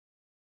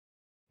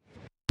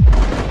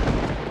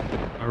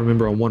I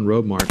remember on one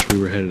road march, we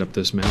were headed up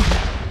this mountain,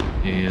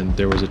 and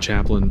there was a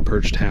chaplain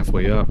perched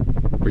halfway up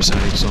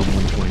reciting Psalm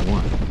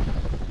 121.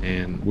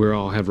 And we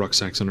all have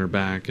rucksacks on our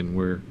back, and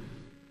we're,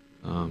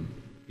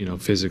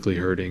 physically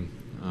hurting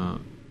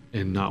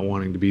and not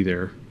wanting to be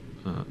there,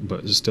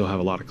 but still have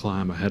a lot of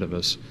climb ahead of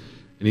us.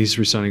 And he's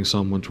reciting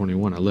Psalm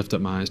 121. I lift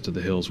up my eyes to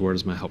the hills. Where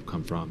does my help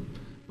come from?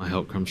 My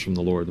help comes from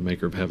the Lord, the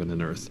maker of heaven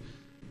and earth.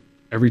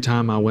 Every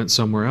time I went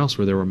somewhere else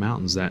where there were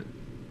mountains, that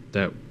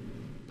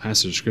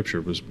passage of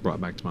scripture was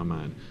brought back to my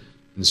mind.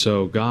 And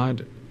so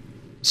God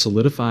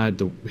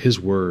solidified his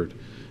word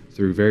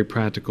through very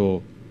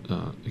practical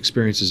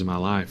experiences in my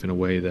life in a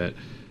way that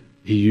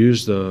he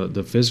used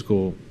the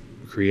physical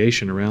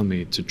creation around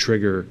me to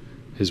trigger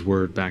his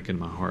word back in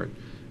my heart.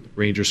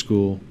 Ranger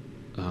school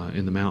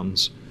in the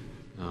mountains,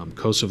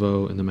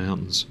 Kosovo in the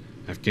mountains,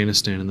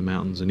 Afghanistan in the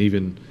mountains, and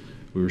even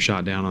we were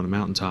shot down on a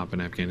mountaintop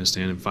in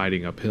Afghanistan and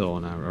fighting uphill.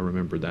 And I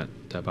remember that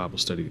Bible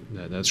study,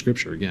 that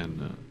scripture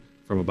again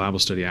from a Bible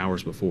study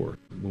hours before.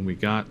 When we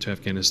got to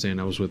Afghanistan,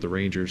 I was with the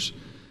Rangers,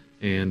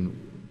 and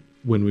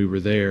when we were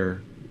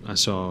there, I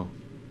saw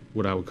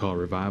what I would call a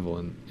revival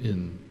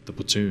in the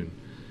platoon.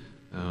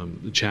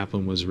 The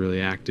chaplain was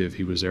really active.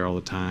 He was there all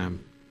the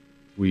time.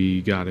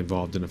 We got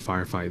involved in a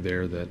firefight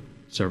there that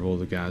several of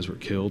the guys were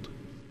killed,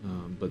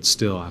 but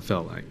still I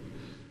felt like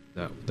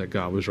that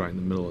God was right in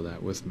the middle of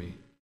that with me.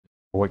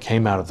 What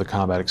came out of the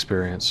combat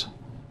experience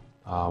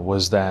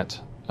was that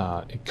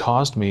it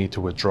caused me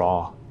to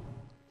withdraw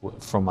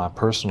from my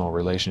personal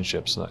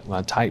relationships,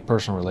 my tight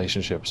personal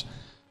relationships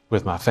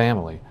with my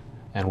family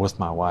and with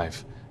my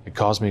wife. It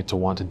caused me to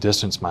want to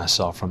distance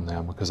myself from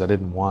them because I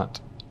didn't want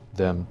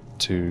them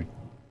to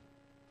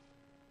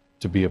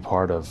be a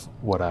part of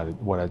what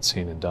I'd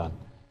seen and done.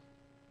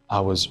 I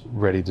was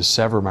ready to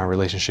sever my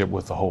relationship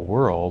with the whole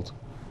world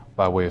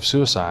by way of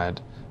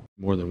suicide.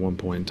 More than one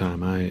point in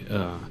time,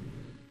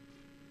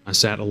 I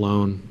sat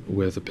alone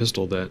with a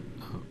pistol that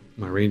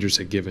my Rangers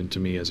had given to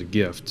me as a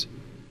gift.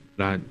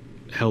 But I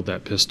held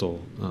that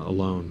pistol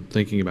alone,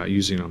 thinking about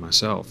using it on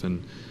myself.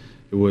 And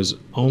it was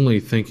only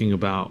thinking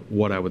about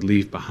what I would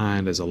leave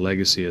behind as a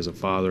legacy, as a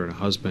father and a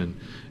husband,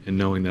 and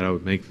knowing that I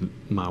would make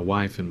my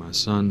wife and my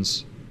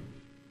son's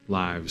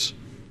lives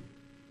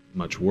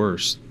much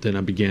worse. Then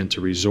I began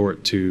to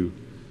resort to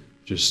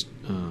just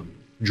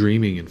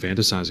dreaming and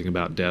fantasizing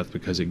about death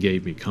because it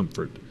gave me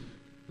comfort.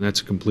 And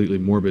that's a completely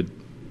morbid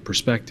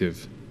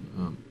perspective,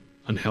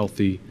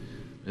 unhealthy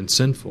and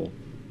sinful,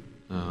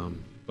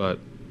 but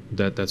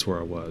that's where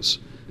I was.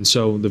 And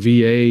so the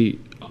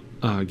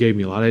VA gave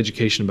me a lot of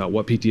education about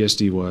what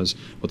PTSD was,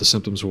 what the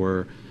symptoms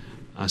were.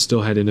 I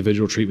still had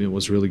individual treatment. It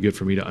was really good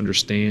for me to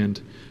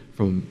understand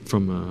from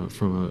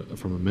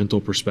a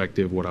mental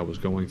perspective what I was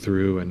going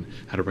through and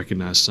how to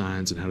recognize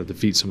signs and how to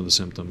defeat some of the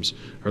symptoms,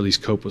 or at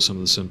least cope with some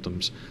of the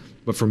symptoms.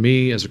 But for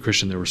me as a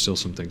Christian, there were still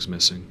some things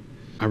missing.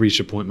 I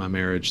reached a point in my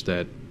marriage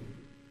that,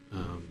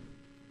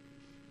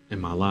 in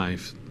my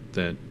life,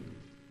 that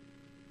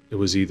it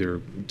was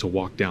either to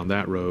walk down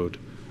that road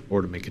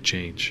or to make a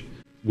change.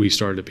 We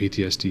started a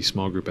PTSD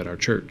small group at our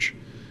church,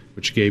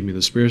 which gave me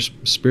the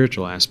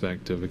spiritual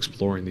aspect of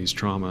exploring these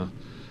traumas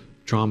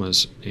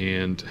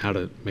and how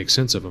to make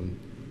sense of them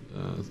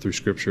through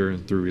Scripture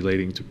and through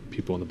relating to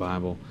people in the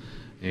Bible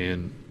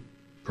and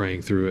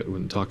praying through it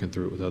and talking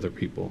through it with other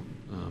people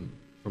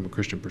from a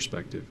Christian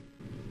perspective.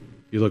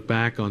 You look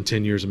back on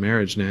 10 years of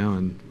marriage now,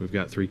 and we've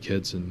got 3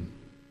 kids and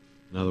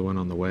another one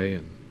on the way,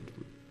 and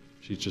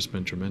she's just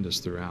been tremendous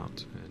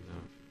throughout. And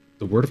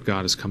the Word of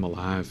God has come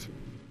alive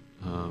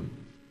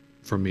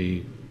for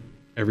me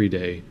every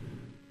day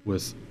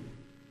with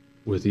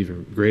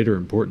even greater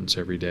importance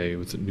every day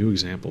with new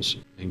examples,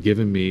 and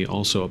given me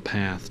also a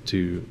path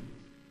to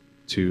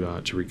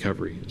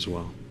recovery as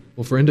well.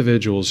 Well, for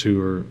individuals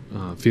who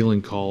are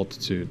feeling called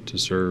to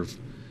serve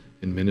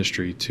in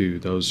ministry to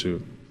those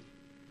who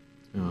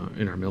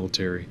in our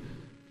military,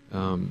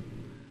 I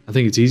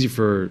think it's easy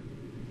for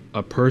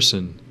a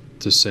person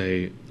to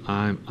say,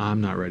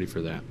 I'm not ready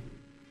for that.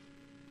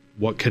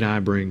 What can I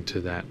bring to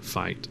that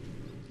fight?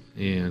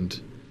 And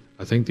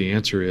I think the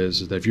answer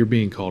is that if you're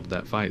being called to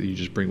that fight, you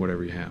just bring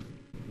whatever you have.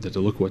 That to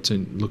look what's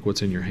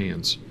in your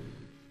hands,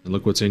 and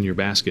look what's in your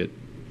basket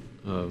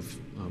of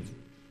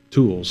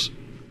tools,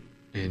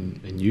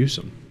 and use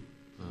them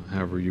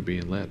however you're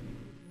being led.